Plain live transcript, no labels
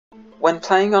When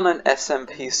playing on an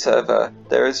SMP server,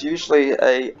 there is usually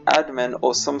a admin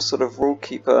or some sort of rule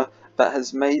keeper that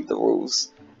has made the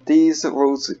rules. These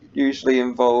rules usually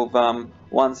involve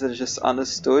ones that are just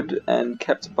understood and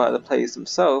kept by the players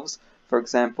themselves. For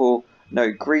example,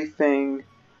 no griefing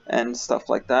and stuff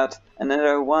like that. And then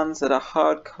there are ones that are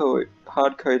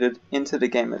hard-coded into the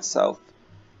game itself,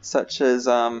 such as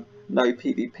no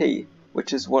PvP,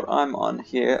 which is what I'm on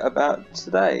here about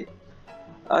today.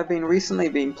 I've recently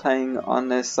been playing on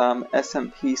this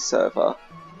SMP server,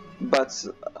 but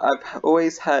I've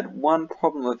always had one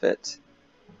problem with it.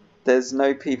 There's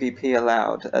no PvP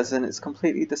allowed, as in it's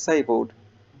completely disabled.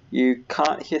 You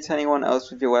can't hit anyone else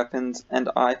with your weapons, and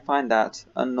I find that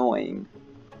annoying.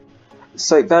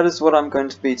 So that is what I'm going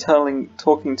to be talking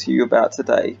to you about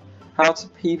today. How to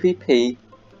PvP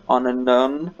on a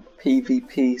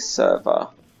non-PvP server.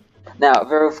 Now,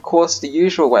 there are of course the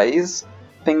usual ways,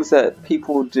 things that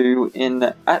people do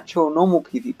in actual normal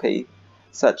PvP,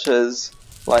 such as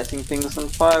lighting things on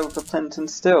fire with a flint and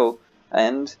steel,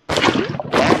 and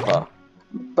lava.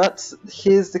 But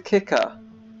here's the kicker.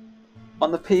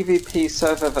 On the PvP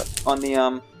server, on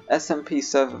the SMP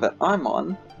server that I'm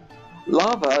on,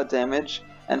 lava damage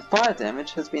and fire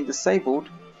damage has been disabled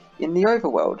in the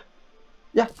overworld.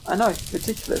 Yeah, I know,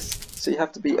 ridiculous. So you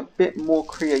have to be a bit more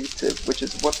creative, which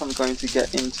is what I'm going to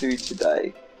get into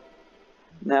today.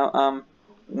 Now,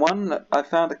 I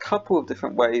found a couple of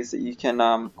different ways that you can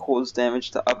cause damage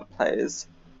to other players.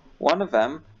 One of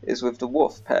them is with the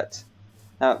wolf pet.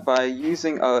 Now, by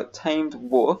using a tamed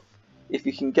wolf, if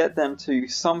you can get them to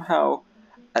somehow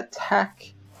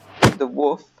attack the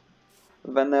wolf,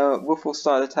 then the wolf will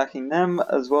start attacking them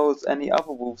as well as any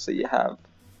other wolves that you have,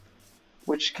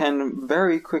 which can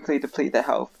very quickly deplete their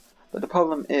health. But the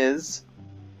problem is,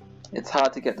 it's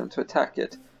hard to get them to attack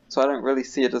it, so I don't really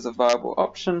see it as a viable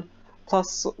option.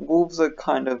 Plus, wolves are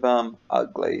kind of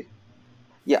ugly.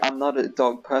 Yeah, I'm not a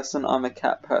dog person, I'm a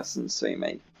cat person, sue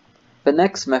me. The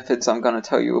next methods I'm going to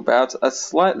tell you about are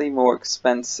slightly more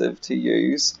expensive to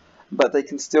use, but they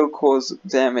can still cause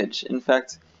damage, in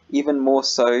fact, even more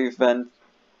so than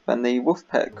the wolf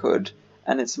pet could,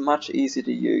 and it's much easier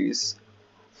to use.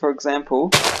 For example,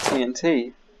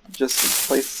 TNT. Just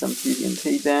place some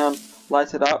TNT down,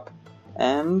 light it up,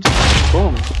 and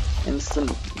boom!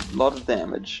 Instant lot of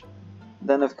damage.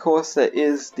 Then of course there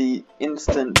is the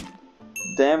instant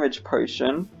damage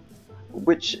potion,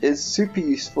 which is super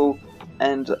useful,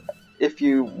 and if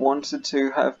you wanted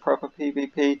to have proper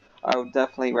PvP, I would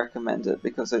definitely recommend it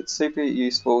because it's super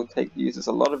useful, uses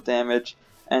a lot of damage,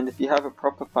 and if you have a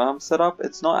proper farm setup,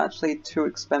 it's not actually too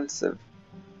expensive.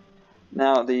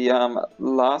 Now the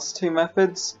last two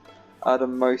methods are the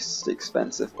most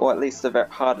expensive, or at least the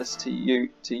hardest to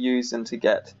use and to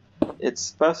get.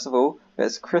 It's first of all,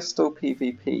 there's Crystal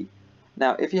PvP.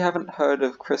 Now if you haven't heard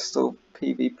of Crystal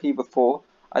PvP before,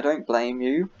 I don't blame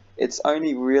you. It's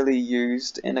only really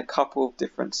used in a couple of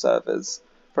different servers.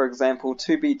 For example,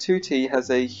 2B2T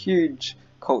has a huge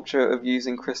culture of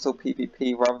using Crystal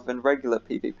PvP rather than regular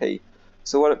PvP.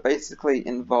 So what it basically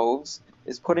involves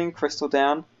is putting Crystal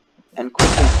down and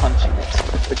quickly punching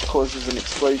it, which causes an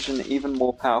explosion even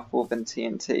more powerful than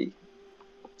TNT.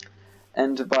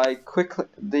 And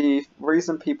the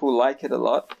reason people like it a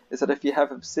lot is that if you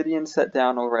have obsidian set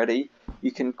down already,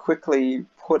 you can quickly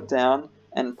put down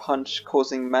and punch,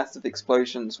 causing massive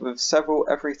explosions with several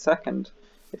every second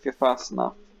if you're fast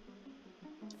enough.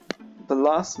 The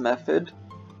last method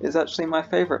is actually my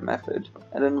favorite method,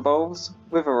 and it involves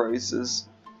wither roses.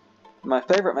 My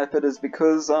favorite method is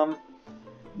because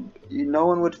no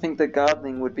one would think that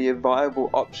gardening would be a viable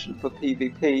option for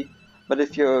PvP, but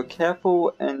if you're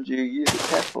careful and you use it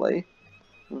carefully,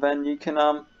 then you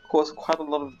can cause quite a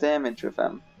lot of damage with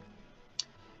them.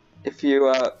 If you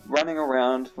are running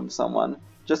around from someone,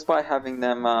 just by having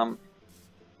them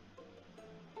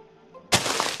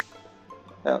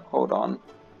hold on.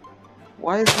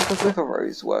 Why isn't the wither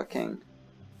rose working?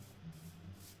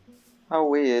 How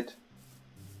weird.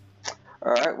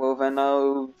 Alright, well then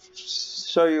I'll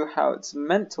show you how it's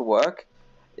meant to work.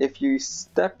 If you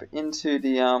step into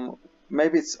the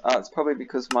maybe it's probably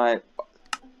because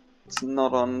it's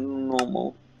not on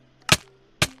normal.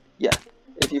 Yeah,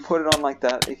 if you put it on like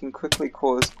that, it can quickly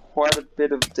cause quite a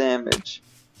bit of damage,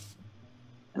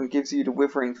 and gives you the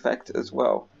withering effect as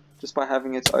well. Just by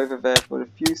having it over there for a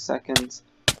few seconds,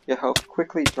 your health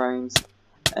quickly drains,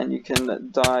 and you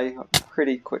can die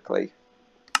pretty quickly.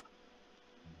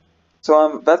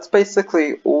 So that's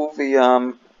basically all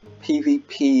the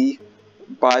PvP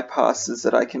bypasses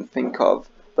that I can think of.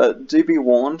 But do be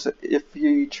warned, if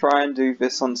you try and do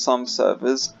this on some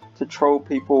servers to troll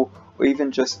people, or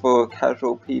even just for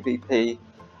casual PvP,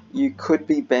 you could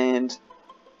be banned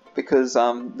because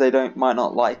they might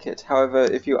not like it. However,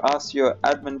 if you ask your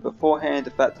admin beforehand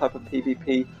if that type of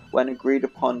PvP, when agreed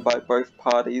upon by both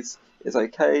parties, is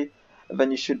okay,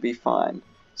 then you should be fine.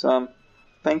 So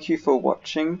thank you for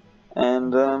watching,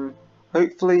 and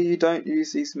hopefully you don't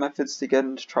use these methods to get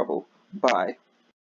into trouble. Bye.